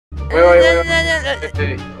Wait.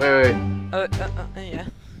 Yeah.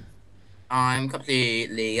 I'm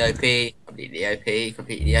completely OP. Completely OP.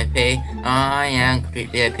 Completely OP. I am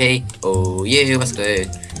completely OP. Oh, you were screwed.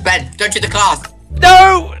 Ben, don't shoot the class.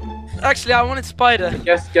 No! Actually, I wanted spider.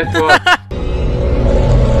 Guess what?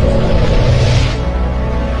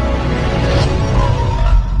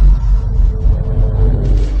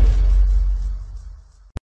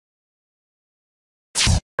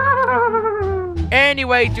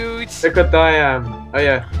 Anyway, dudes. Look what I am. Oh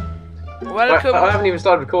yeah. Welcome. I haven't even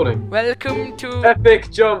started recording. Welcome to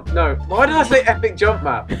Epic jump. No. Why did I say epic jump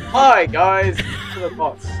map? Hi guys. To the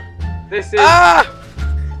bots. This is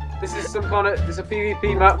some kind of. It's a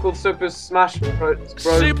PvP map called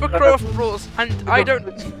SuperCraft Bros, and I don't.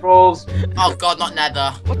 Brawls. Oh god, not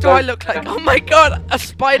Nether. What do I look like? Oh my god, a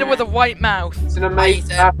spider with a white mouth. It's an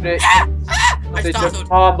amazing map. And I it's just startled.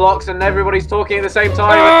 farm blocks and everybody's talking at the same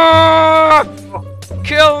time. Ah!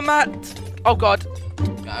 Kill Matt. Oh god.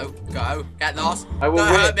 Go. Get lost. I will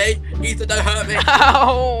Don't win. hurt me. Ethan, don't hurt me.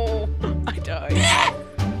 Ow! I died.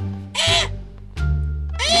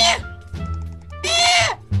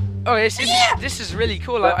 Oh, this is really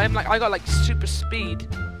cool. I got like super speed.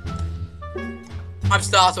 I'm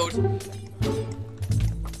startled.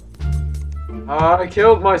 I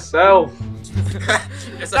killed myself.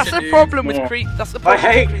 That's the problem with creep. That's the I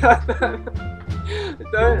problem. hate that.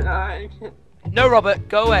 Don't I? No, Robert,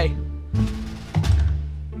 go away.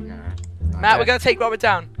 Matt, we're gonna take Robert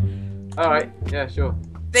down. Alright, yeah, sure.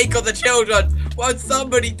 Think of the children. Won't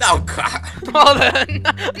somebody? Oh crap. Oh,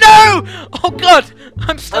 no! Oh god,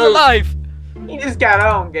 I'm still alive. You just got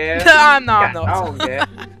on, girl. No, I'm not.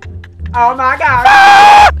 Oh my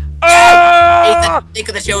god. Ethan, think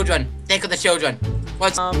of the children. Think of the children.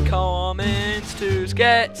 What's I'm coming to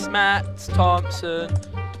get Matt Thompson.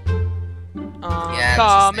 I'm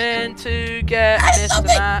coming to get Mr.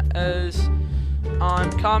 Matters.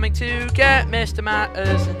 I'm coming to get Mr.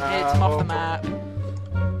 Matters and hit him off the map.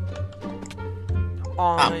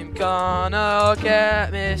 I'm gonna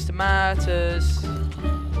get Mr. Matters.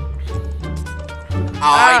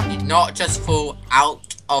 I did not just fall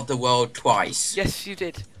out of the world twice. Yes, you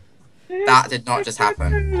did. That did not just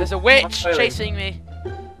happen. There's a witch chasing me.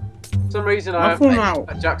 For some reason I have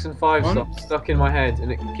a Jackson 5 song stuck in my head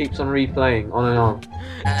and it keeps on replaying on and on.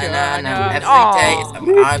 Every day it's an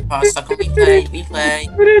iPod stuck on replay.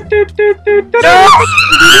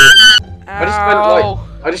 No!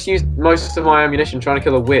 I just used most of my ammunition trying to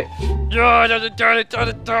kill a witch. No, God, get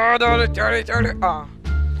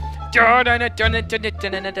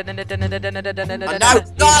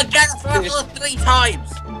the first 3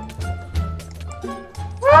 times.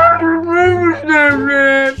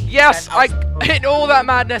 Yes, in all that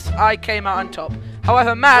madness, I came out on top.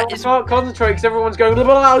 However, Matt is. I can't concentrate because everyone's going. Blah,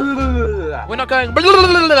 blah, blah, blah. We're not going. Blah, blah,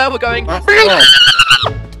 blah, blah, we're going. I'm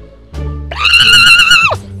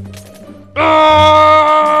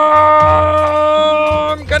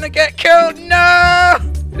gonna get killed. No.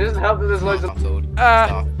 It doesn't help that there's loads of.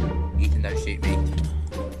 Ethan, don't shoot me.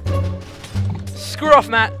 Screw off,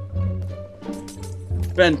 Matt.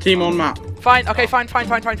 Ben, team on map. Fine. Okay. Fine.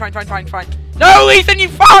 No, Ethan, you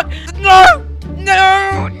fuck. No.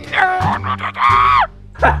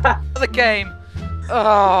 The game.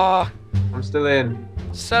 Oh. I'm still in.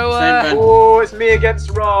 So, oh, it's me against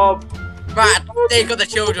Rob. Matt, think of the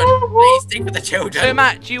children. Please think of the children. So,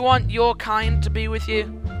 Matt, do you want your kind to be with you?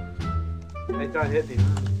 Hey, don't hit me.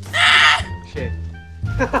 Shit.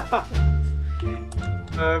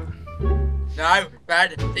 No,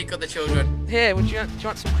 Brad, think of the children. Here, do you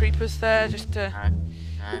want some creepers there, just to...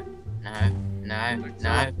 No.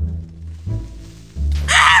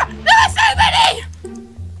 Ah! There's so many!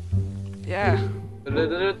 Yeah.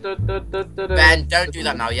 Ben, don't do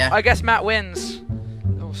that now, yeah? I guess Matt wins.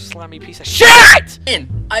 Oh, slammy piece of shit!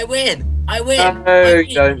 I win! No,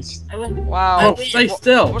 don't. I win. Wow. Stay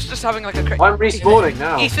still. I was just having like a I'm respawning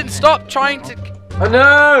now. Ethan, stop trying to... Oh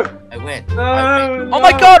no! I win. No! Oh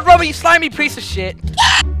my god, Robert, you slimy piece of shit!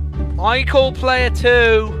 I call player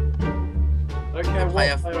 2. Okay, player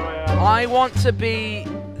what player I am? I want to be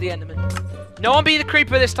the Enderman. No one be the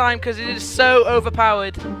creeper this time because it is so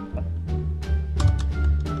overpowered.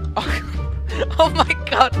 Oh my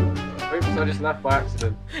god. Oops, I just left by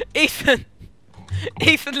accident. Ethan,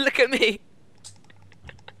 look at me.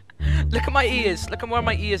 Look at my ears. Look at where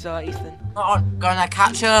my ears are, Ethan. Not gonna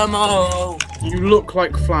catch 'em all. You look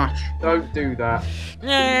like Flash. Don't do that.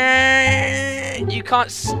 You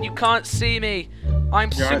can't see me.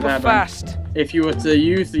 I'm You're right super there, Ben. fast. If you were to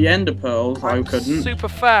use the ender pearls, I couldn't. Super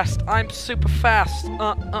fast. I'm super fast.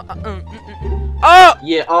 Oh!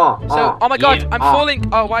 Yeah, So, oh my god, yeah, I'm falling.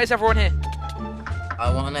 Oh, why is everyone here?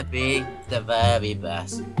 I wanna be the very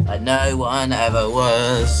best, like no one ever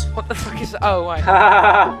was. What the fuck is that? Oh, wait.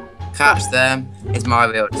 Catch them, it's my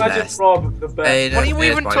real Imagine test. Rob the best. What are you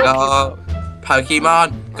even talking about?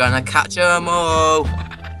 Pokemon, gonna catch them all.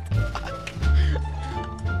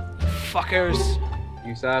 Fuckers.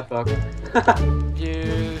 You sad fuck.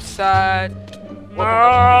 You sad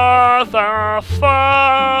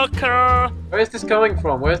motherfucker. Where is this coming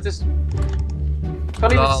from? Where's this?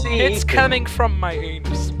 Can't even see. It's Ethan. coming from my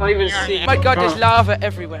anus. Can't even see. Oh my god, there's lava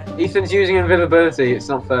everywhere. Ethan's using invisibility. It's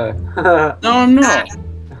not fair. No, I'm not.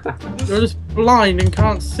 You're just blind and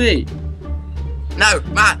can't see. No,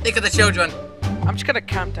 Matt, look at the children. I'm just gonna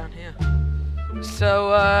camp down here.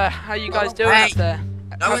 So, how you guys doing Hey. up there?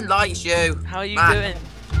 No one likes you. How are you Matt. doing?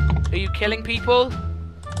 Are you killing people?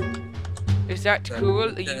 Is that cool?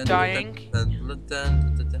 Are you dying?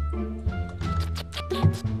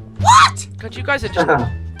 What? God, you guys are just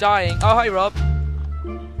dying. Oh, hi, Rob.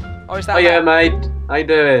 Oh, is that Oh yeah, Matt? mate. How you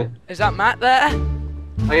doing? Is that Matt there?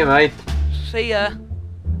 Oh yeah, mate. See ya.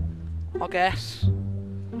 I guess.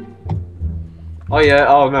 Oh yeah.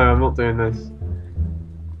 Oh no, I'm not doing this.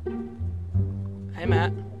 Hey,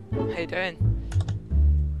 Matt. How you doing?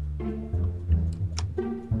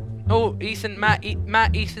 Oh, Ethan, Matt,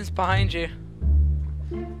 Ethan's behind you.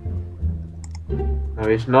 No,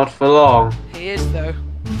 it's not for long. He is, though.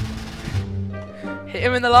 Hit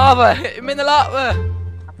him in the lava! Hit him in the lava!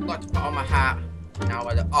 I forgot to put on my hat. Now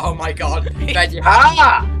I oh my god, Ben, you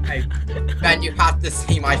have hey, Ben, you have to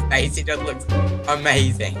see my face. It just looks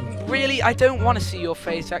amazing. Really, I don't want to see your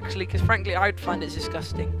face, actually, because frankly, I'd find it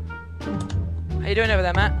disgusting. How you doing over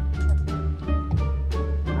there, Matt?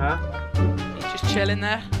 Huh? You just chilling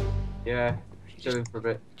there? Yeah. Chilling for a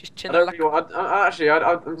bit. Just I chilling don't like... really want.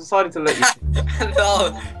 I'm decided to let you.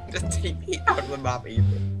 No, just TP out of the map,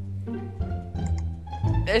 Ethan.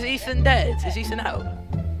 Is Ethan dead? Is Ethan out?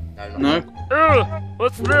 No. Ugh,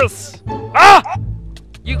 what's this? Ah!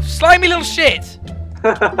 You slimy little shit!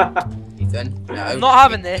 Ethan, no. I'm not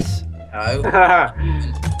having this. No.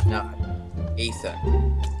 No. Ethan.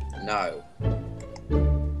 No.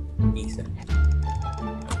 Ethan.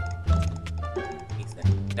 Ethan.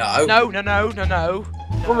 No. No.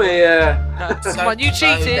 Come here. No, come on, you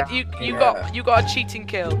cheated. You got a cheating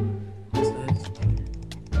kill.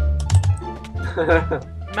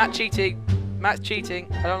 Matt cheating. Matt's cheating.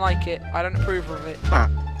 I don't like it. I don't approve of it.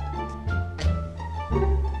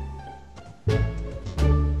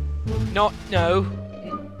 No.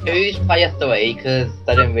 Who's player 3? Because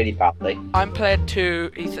they're doing really badly. I'm player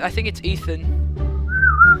 2. I think it's Ethan.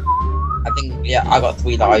 I think, yeah, I got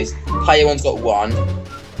 3 lives. Player 1's got 1.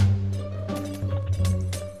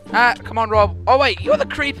 Ah, come on, Rob. Oh wait, you're the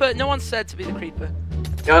creeper. No one said to be the creeper.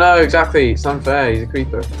 Yeah, I know exactly. It's unfair. He's a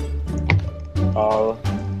creeper. Oh.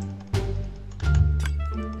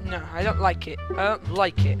 No, I don't like it. I don't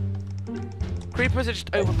like it. Creepers are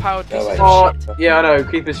just overpowered Go pieces away. of shit. Yeah, I know.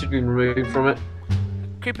 Creepers should be removed from it.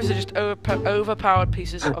 Creepers are just overpowered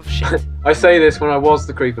pieces of shit. I say this when I was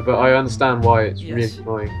the creeper, but I understand why it's Yes. really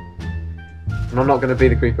annoying. And I'm not going to be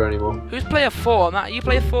the creeper anymore. Who's player 4? Matt, are you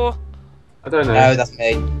player 4? I don't know. No, that's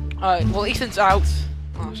me. Alright, well Ethan's out.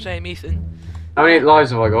 Oh, shame Ethan. How many lives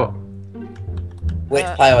have I got? Which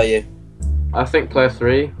player are you? I think player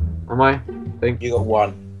 3. Am I? You got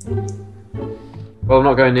 1. Well, I'm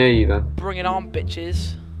not going near you then. Bring it on,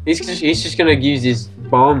 bitches. He's just going to use his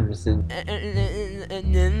bombs and.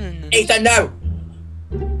 Ethan, no!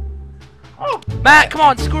 Matt, come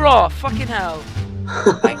on, screw off. Fucking hell.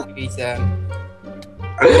 Thank you, Ethan.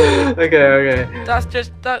 Okay. That's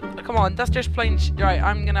just come on, that's just plain right,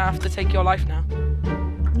 I'm gonna have to take your life now.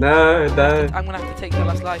 No, don't. I'm gonna have to take your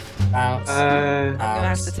last life. Bounce. I'm gonna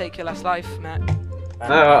have to take your last life, Matt. No,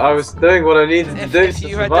 I was doing what I needed to do If to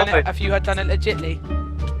you had done it, survive. if you had done it legitly.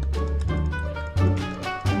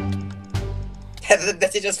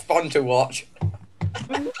 This is just fun to watch.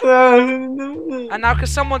 And now,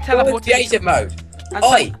 cause someone teleported. Creative mode. And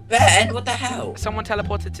Oi, Ben, what the hell? someone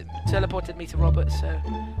teleported me to Robert, so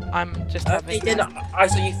I'm just He having. didn't. I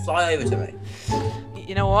saw you fly over to me.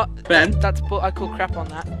 You know what? Ben? That's I call crap on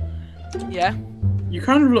that. Yeah. You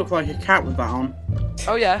kind of look like a cat with that on.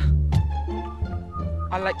 Oh yeah.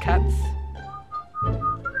 I like cats.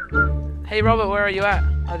 Hey Robert, where are you at?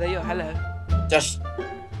 Oh, there you are. Hello. Just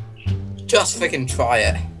freaking try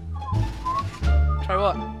it. Try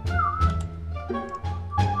what?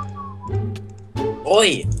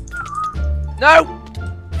 Oi! No!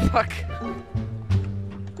 Fuck.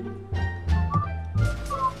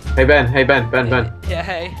 Hey Ben, Ben. Yeah,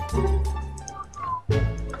 hey.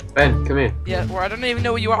 Ben, come here. Yeah, well, I don't even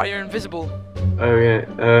know where you are. You're invisible. Oh yeah.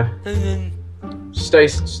 Stay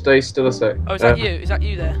still a sec. Oh, is that you? Is that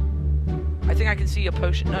you there? I think I can see your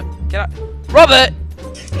potion. No, get out. Robert!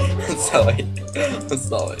 I'm sorry. I'm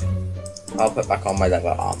sorry. I'll put back on my leather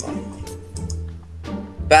armor.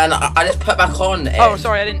 Ben, I just put back on it. Oh,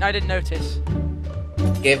 sorry, I didn't notice.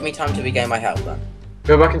 Give me time to regain my health then.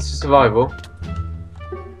 Go back into survival.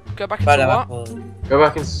 Go back into what? Go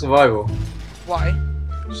back into survival. Why?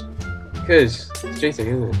 Because it's cheating,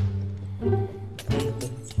 isn't it?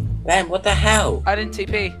 Ben, what the hell? I didn't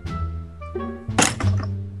TP.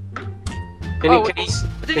 Can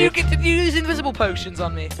you Did you use invisible potions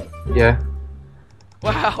on me? Yeah.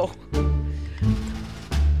 Wow.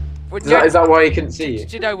 Is that why he couldn't see you?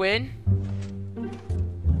 Did I win?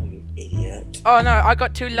 You idiot. Oh no, I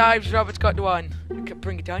got 2 lives, Robert's got 1.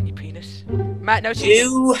 Bring it down, you penis. Matt, no.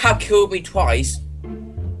 You have killed me twice.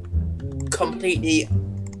 Completely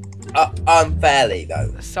unfairly,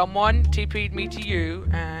 though. Someone TP'd me to you,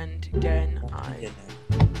 and then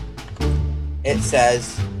It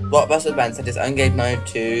says, BlockBusterBen set his own game mode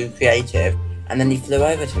to creative, and then he flew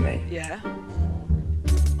over to me. Yeah.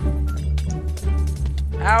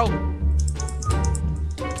 Ow.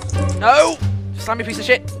 No! Slimy piece of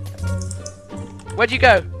shit. Where'd you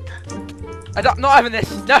go? I'm not having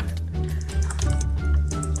this. No!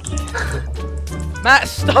 Matt,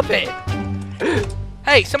 stop it!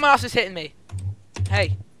 Hey, someone else is hitting me.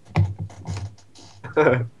 Hey.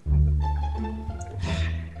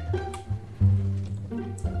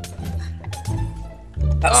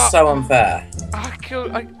 That's so unfair.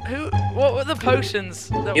 What were the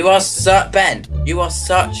potions? You are Ben. You are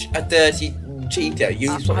such a dirty cheater.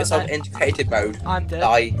 You put yourself into creative mode. I'm dead.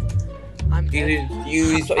 Like,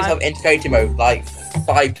 you put yourself into creative mode like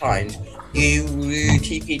 5 times. You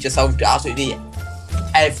TP'd yourself to absolutely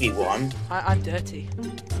everyone. I'm dirty.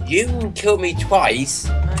 You killed me twice.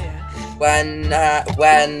 Oh yeah. When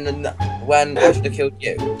I should have killed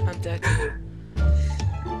you. I'm dirty.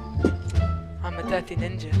 I'm a dirty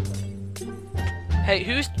ninja. Hey,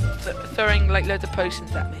 who's throwing like loads of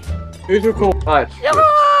potions at me? Who's recording? Right.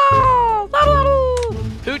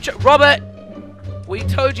 Robert! We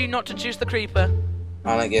told you not to choose the creeper.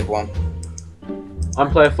 I don't give one. I'm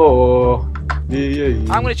player 4.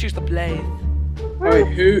 Yeah. I'm gonna choose the blade. Wait,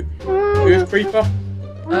 who's creeper?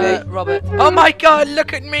 Robert. Oh my god,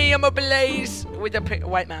 look at me, I'm a blaze with a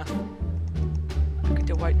white mouth. Look at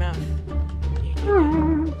the white mouth.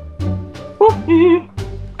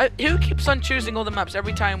 Who keeps on choosing all the maps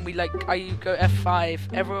every time we I go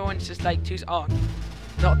F5? Everyone's just like choose on.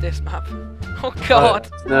 Not this map. Oh god.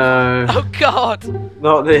 No. Oh god.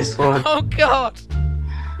 Not this one. Oh god.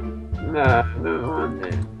 No one.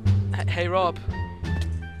 Hey Rob.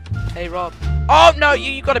 Hey Rob. Oh no,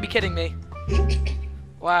 you gotta be kidding me.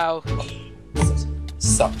 Wow.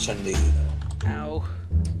 Such a noob. Ow.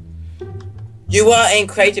 You were in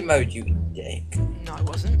creative mode, you dick. No, I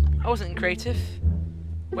wasn't. I wasn't in creative.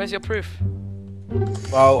 Where's your proof?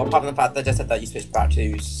 Well, apart from the fact that I just said that you switched back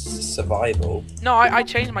to survival. No, I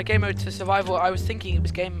changed my game mode to survival. I was thinking it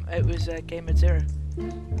was game mode 0.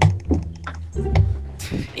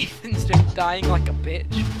 Ethan's just dying like a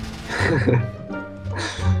bitch.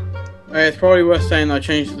 It's probably worth saying I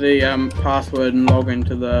changed the password and log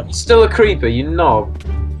into the You're still a creeper, you knob.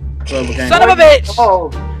 global game. Son of a bitch! Oh.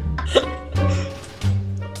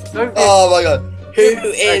 Don't get... Oh my god.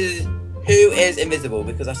 Who is invisible?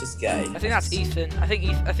 Because that's just gay. I think that's Ethan. I think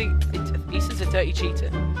Ethan's a dirty cheater.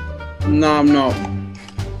 No, I'm not.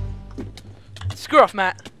 Screw off,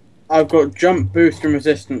 Matt. I've got jump, boost, and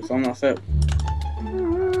resistance on. That's it.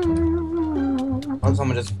 When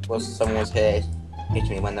someone was here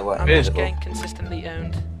hitting me when they were I'm just invisible. getting consistently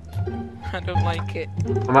owned. I don't like it.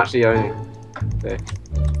 I'm actually owning. Okay.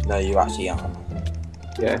 No, you actually aren't.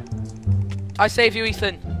 Yeah. I save you,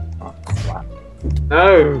 Ethan. Oh crap.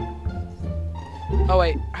 No. Oh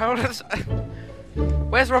wait, how does?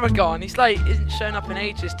 Where's Robert gone? He's like isn't showing up in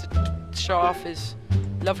ages to show off his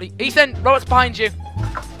lovely. Ethan, Robert's behind you.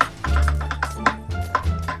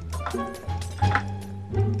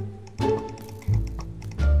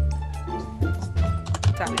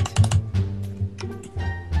 Damn it.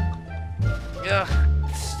 Ugh,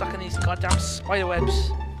 stuck in these goddamn spider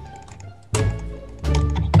webs.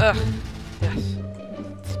 Ugh, yes.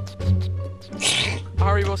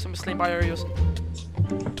 Ari Wilson was slain by Ari Wilson.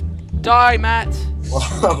 Die, Matt!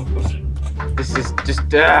 Wow. This is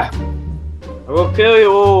just I will kill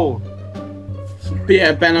you all. But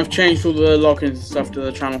yeah, Ben, I've changed all the logins and stuff to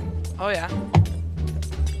the channel. Oh yeah.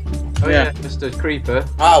 Oh yeah, Mr. Creeper.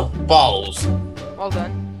 Oh, balls. Well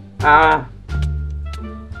done. Ah.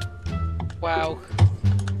 Wow.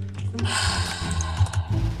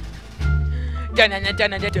 Dun, dun, dun, dun,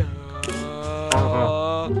 dun, dun.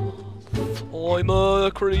 I'm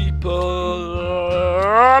a creeper.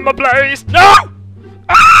 I'm a blaze. No!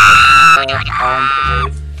 On the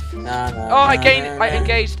roof. Oh, I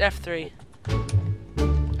engaged F3.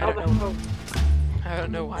 I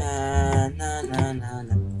don't know why.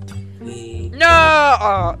 No!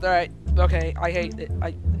 Oh, alright. Okay, I hate it.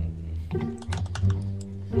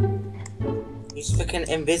 He's freaking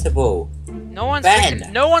invisible. No one's Ben!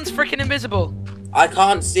 freaking invisible. I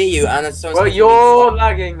can't see you, and it's so. Well, you're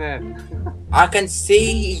lagging then. I can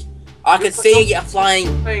see a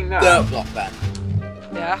flying Saying that. dirt block, Ben.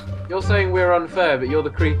 Yeah. You're saying we're unfair, but you're the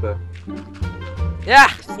creeper. Yeah.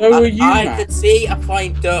 So are you, I Matt? could see a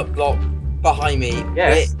flying dirt block behind me.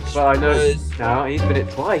 Yes, which but I know was- now he's been it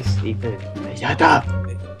twice, Ethan. Shut up.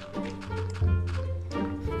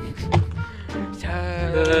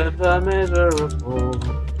 The miserable.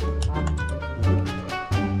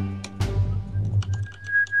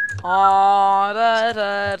 Da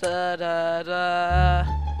da da da da.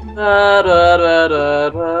 Da da da da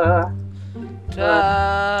da.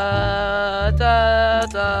 Da da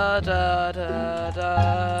da da da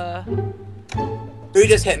da. Who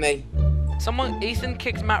just hit me? Ethan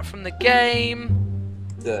kicked Matt from the game.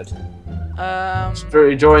 Good.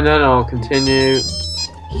 Straight join then, I'll continue. It's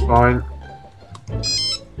fine.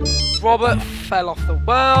 Robert fell off the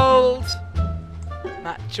world.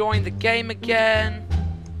 Matt joined the game again.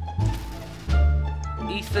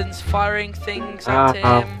 Ethan's firing things at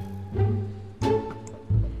him.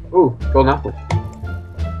 Ooh, golden apple.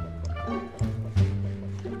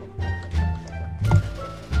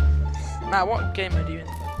 Matt, what game are you in?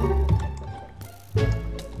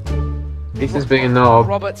 Ethan's being a knob.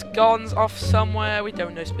 Robert's gone off somewhere. We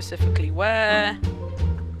don't know specifically where.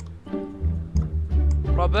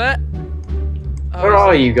 Robert? Oh, Where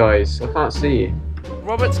are you guys? I can't see you.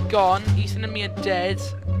 Robert's gone. Ethan and me are dead.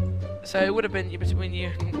 So it would have been between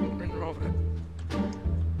you and Robert.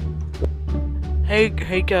 Hey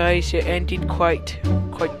guys, it ended quite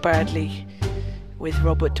badly with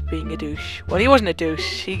Robert being a douche. Well, he wasn't a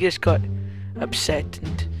douche. He just got upset,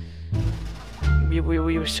 and we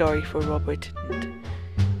were sorry for Robert. And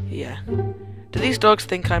yeah. Do these dogs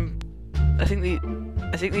think I'm? I think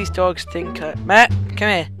these dogs think. Matt, come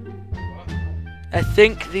here. I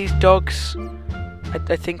think these dogs.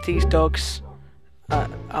 I think these dogs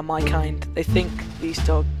are my kind. They think these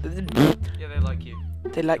dogs. Yeah, they like you.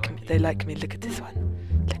 They like me. They like me. Look at this one.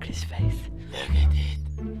 Look at his face. Look at it.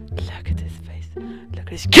 Look at his face. Look at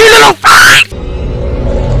his cute little face.